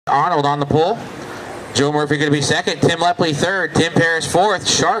Arnold on the pole. Joe Murphy going to be second. Tim Lepley third. Tim Paris fourth.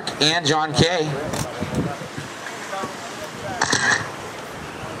 Shark and John Kay.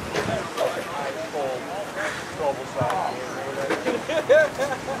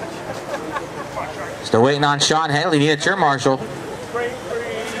 Still waiting on Sean Haley. Need a turn marshal.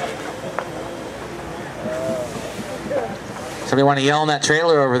 Somebody want to yell in that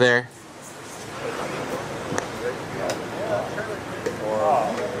trailer over there?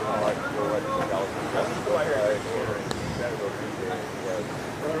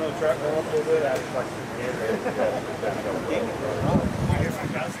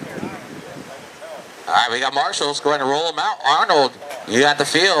 All right, we got marshals. Go ahead and roll them out. Arnold, you got the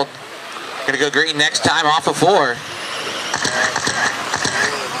field. Gonna go green next time off of 4.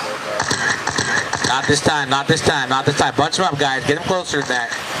 Not this time, not this time, not this time. Bunch them up, guys. Get them closer to that.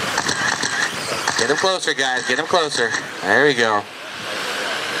 Get them closer, guys. Get them closer. There we go.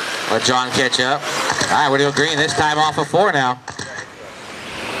 Let John catch up. All right, we're gonna go green this time off of 4 now.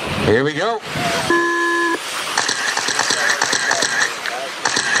 Here we go.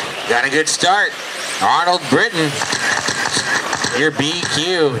 Got a good start. Arnold Britton, your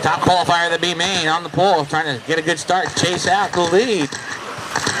BQ, top qualifier of the B main on the pole, trying to get a good start, chase out the lead.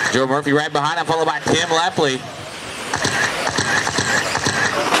 Joe Murphy right behind him, followed by Tim Lepley.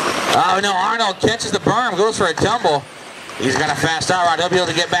 Oh no, Arnold catches the berm, goes for a tumble. He's got a fast start rod, he'll be able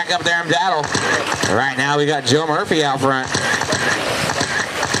to get back up there and battle. Right now we got Joe Murphy out front.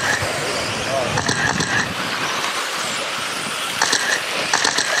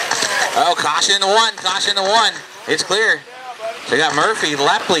 Oh, caution to 1, caution to 1. It's clear. So we got Murphy,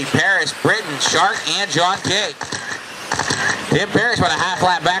 Lepley, Paris, Britton, Shark, and John Kay. Tim Paris about a half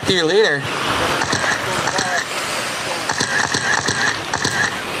lap back to your leader.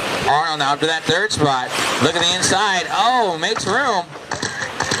 Arnold now up to that 3rd spot. Look at the inside. Oh, makes room.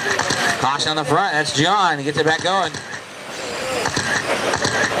 Caution on the front. That's John. He gets it back going.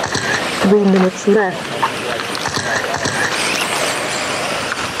 3 minutes left.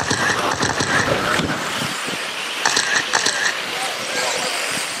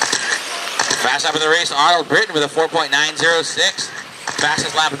 Fast lap of the race, Arnold Britton with a 4.906.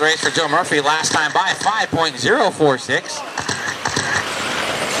 Fastest lap of the race for Joe Murphy last time by 5.046.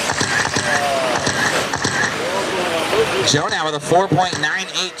 Joe now with a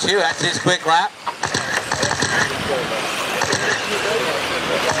 4.982. That's his quick lap.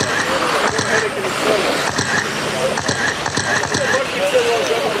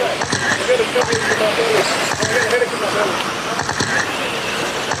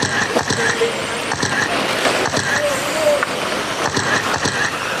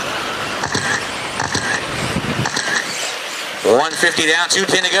 $150 down,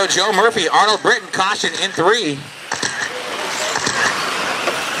 2:10 to go. Joe Murphy, Arnold Britton, caution in 3.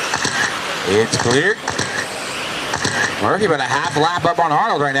 It's clear. Murphy about a half lap up on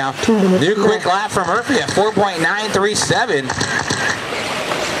Arnold right now. New quick lap for Murphy at 4.937.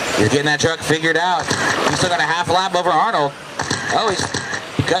 He's getting that truck figured out. He's still got a half lap over Arnold. Oh, he's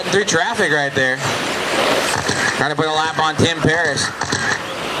cutting through traffic right there. Trying to put a lap on Tim Paris.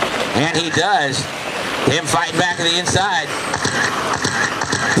 And he does. Tim fighting back to the inside.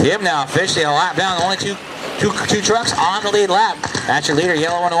 Tim now officially a lap down. Only two trucks on the lead lap. That's your leader,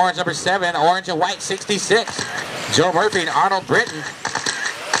 yellow and orange, number 7, orange and white, 66. Joe Murphy and Arnold Britton.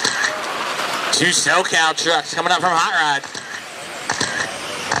 2 SoCal trucks coming up from Hot Rod.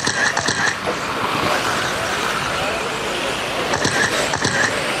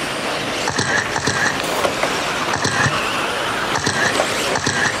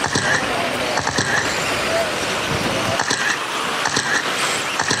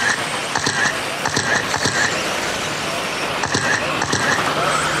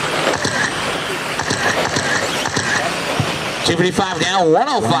 $255 down,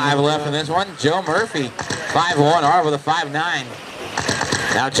 105 left in this one. Joe Murphy, 5-1, Arnold with a 5-9.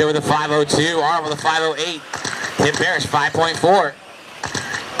 Now Joe with a 5-02, Arnold with a 5-08. Tim Paris, 5.4.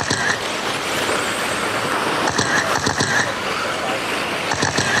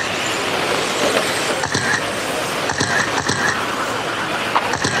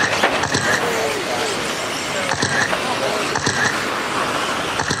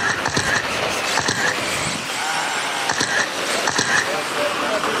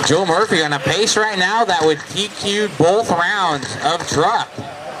 Joe Murphy on a pace right now that would TQ both rounds of truck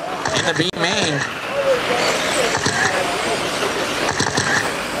in the B main.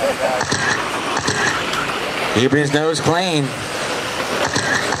 Keeping his nose clean.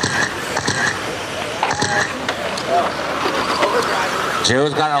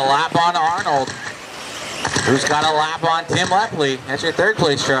 Joe's got a lap on Arnold. Who's got a lap on Tim Lepley? That's your third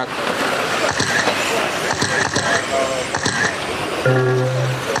place truck.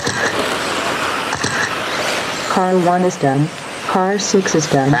 Car 1 is done. Car 6 is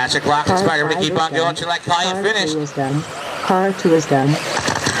done. Master clock Car expired. Everybody 5 keep is on going done. till that client Car finish. 3 is done. Car 2 is done.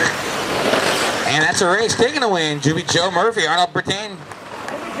 And that's a race taking a win. Juby Joe Murphy, Arnold Britton.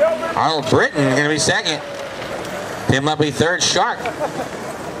 Arnold Britton going to be second. Tim Lepley third, Shark.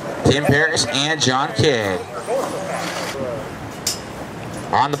 Tim Paris and John Kidd.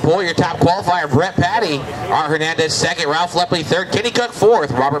 On the pole, your top qualifier, Brett Patty. Art Hernandez second, Ralph Lepley third, Kenny Cook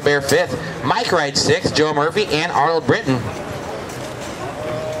fourth, Robert Bear fifth, Mike Wright sixth, Joe Murphy and Arnold Britton.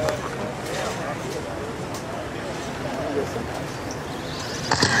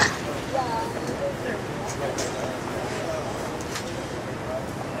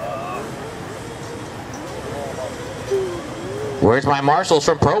 Where's my marshals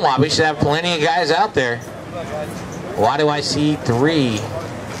from Pro Mod? We should have plenty of guys out there. Why do I see 3?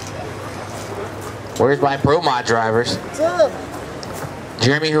 Where's my Pro Mod drivers?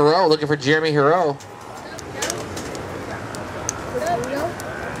 Jeremy Hero, looking for Jeremy Hero.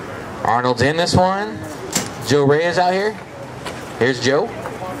 Arnold's in this one. Joe Reyes out here. Here's Joe.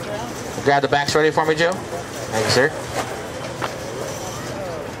 Grab the backs ready for me, Joe. Thank you, sir.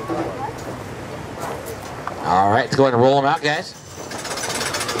 All right, let's go ahead and roll them out, guys.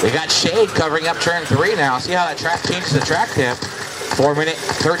 We got shade covering up turn 3 now. See how that track changes the track temp. 4 minute,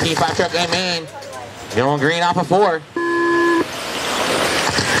 13.5 truck A main. Going green off of 4.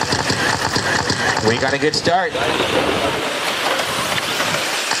 We got a good start.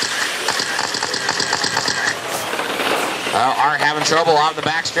 Art having trouble off the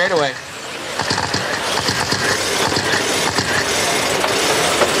back straightaway.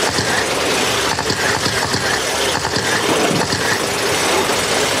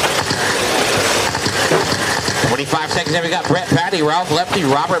 Seconds in, we got Brett Patty, Ralph Lepley,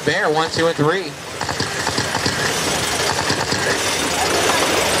 Robert Bear, 1, 2, and 3.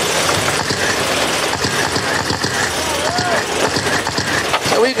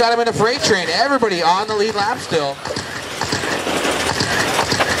 So we got him in a freight train. Everybody on the lead lap still.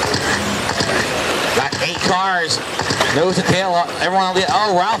 Got 8 cars. Nose to tail. Everyone on the lead.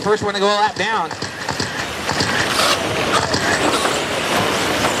 Oh, Ralph, first one to go a lap down.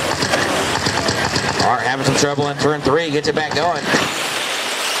 Art having some trouble in turn 3, gets it back going.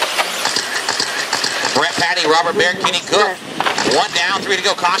 Brett Patty, Robert Bear, Kenny Cook. 1 down, 3 to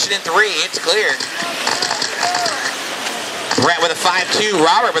go. Caution in 3, it's clear. Brett with a 5-2,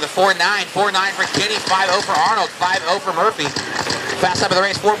 Robert with a 4-9. 4-9 for Kenny, 5-0 for Arnold, 5-0 for Murphy. Fast up of the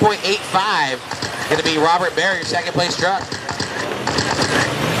race, 4.85. Gonna be Robert Bear, your second place truck.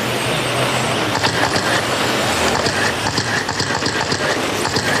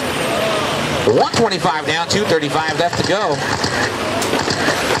 $125 down, $235 left to go.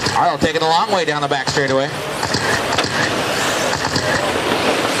 Arnold taking a long way down the back straightaway.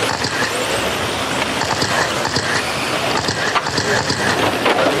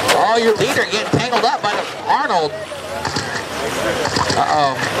 Oh, your leader getting tangled up by Arnold.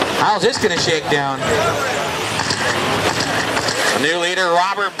 Uh-oh. How's this going to shake down? New leader,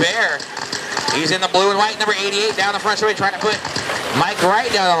 Robert Bear. He's in the blue and white, number 88, down the front straight, trying to put Mike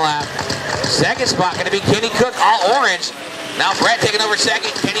Wright down the lap. Second spot going to be Kenny Cook, all orange. Now Brett taking over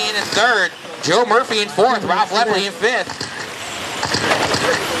second, Kenny in third, Joe Murphy in fourth, Ralph Lepley in fifth.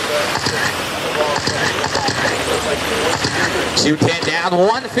 $210 down,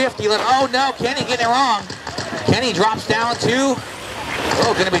 150 left. Oh no, Kenny getting it wrong. Kenny drops down to,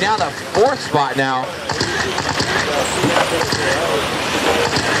 oh, going to be down the 4th spot now.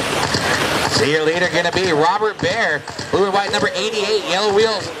 So your leader going to be Robert Bear, blue and white number 88, yellow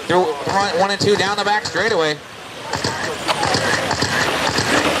wheels through front 1 and 2 down the back straightaway.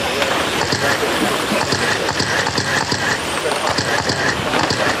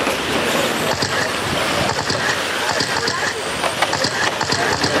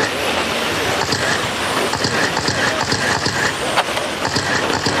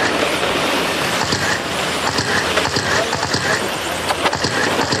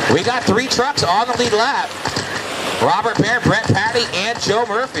 We got 3 trucks on the lead lap. Robert Bear, Brett Patty, and Joe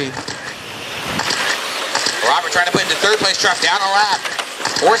Murphy. Robert trying to put into 3rd place truck down the lap.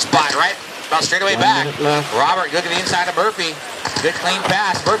 4th spot, right? About straightaway back. Robert, good to the inside of Murphy. Good clean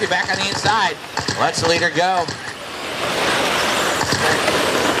pass. Murphy back on the inside. Lets the leader go.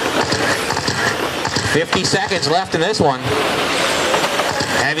 50 seconds left in this one.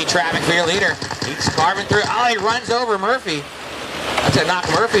 Heavy traffic for your leader. He's carving through. Oh, he runs over Murphy. That's to knock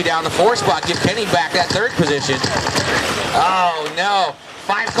Murphy down the 4th spot. Give Kenny back that 3rd position. Oh, no.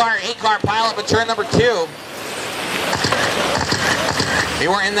 5-car, 8-car pile up in turn number 2. You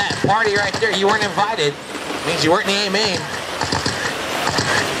weren't in that party right there. You weren't invited. Means you weren't in the A main.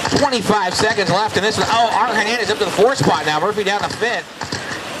 25 seconds left in this one. Oh, Art Hernandez up to the 4th spot now. Murphy down to 5th.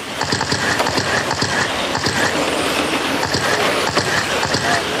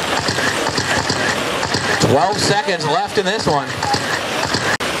 "12 seconds left in this one.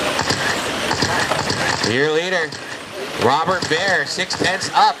 Your leader, Robert Bear,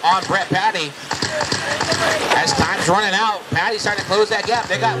 6/10 up on Brett Patty. As time's running out, Patty's starting to close that gap.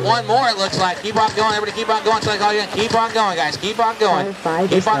 They got one more, it looks like. Keep on going, everybody keep on going. Until I call you in. Keep on going, guys. Keep on going.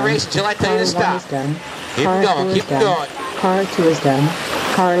 Keep on racing until I tell you to stop. Keep going, keep going. Car 2 is done.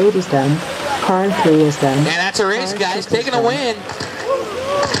 Car 8 is done. Car 3 is done. And that's a race, guys. Taking a win.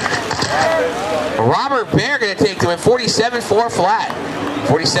 Robert Bear going to take the win. 47.4 flat.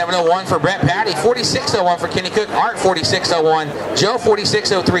 47.01 for Brett Patty. 46.01 for Kenny Cook. Art 46.01. Joe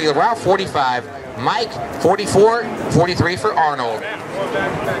 46.03. Ralph 45. Mike 44. 43 for Arnold.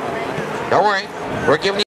 Don't worry. We're giving you